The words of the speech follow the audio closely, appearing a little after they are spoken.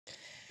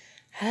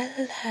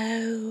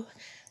Hello,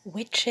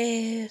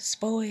 witches,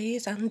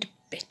 boys and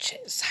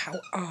bitches, how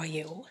are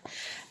you?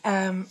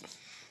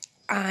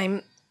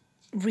 I'm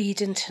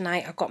reading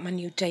tonight. I've got my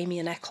new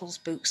Damien Echols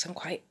books. I'm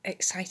quite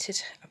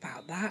excited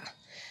about that.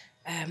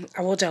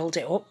 I would hold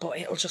it up, but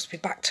it'll just be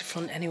back to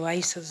front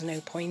anyway, so there's no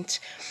point.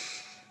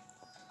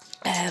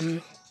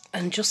 And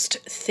just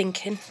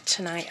thinking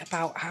tonight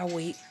about how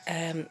we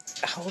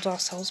hold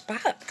ourselves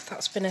back.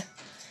 That's been a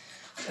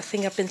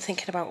thing I've been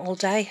thinking about all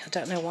day. I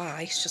don't know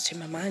why, it's just in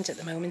my mind at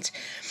the moment.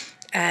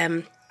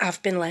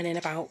 I've been learning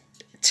about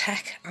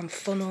tech and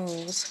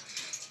funnels,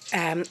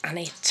 and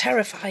it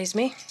terrifies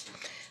me,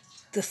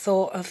 the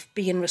thought of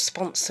being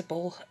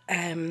responsible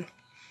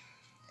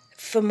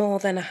for more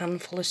than a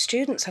handful of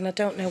students, and I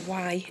don't know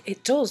why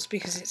it does,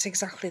 because it's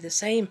exactly the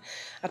same.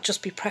 I'd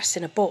just be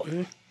pressing a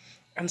button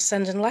and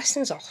sending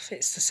lessons off.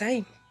 It's the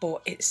same,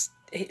 but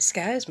it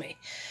scares me.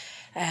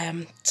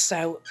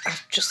 So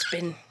I've just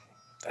been,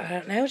 I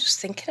don't know, just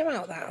thinking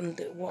about that and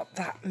what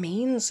that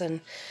means, and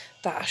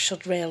that I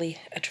should really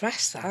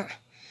address that,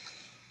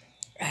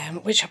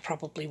 which I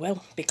probably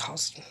will,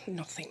 because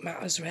nothing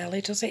matters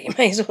really, does it? You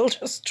may as well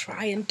just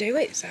try and do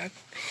it. So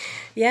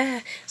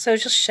yeah, so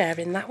just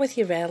sharing that with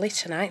you really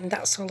tonight, and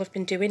that's all I've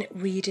been doing.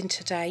 Reading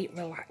today,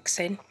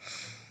 relaxing,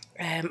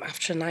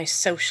 after a nice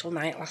social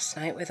night last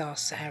night with our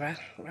Sarah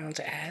round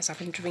at Ayres,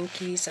 having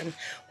drinkies and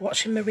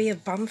watching Maria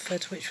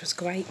Bamford, which was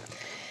great.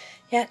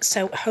 Yeah,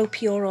 so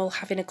hope you're all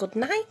having a good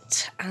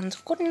night, and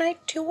good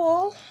night to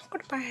all.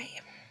 Goodbye.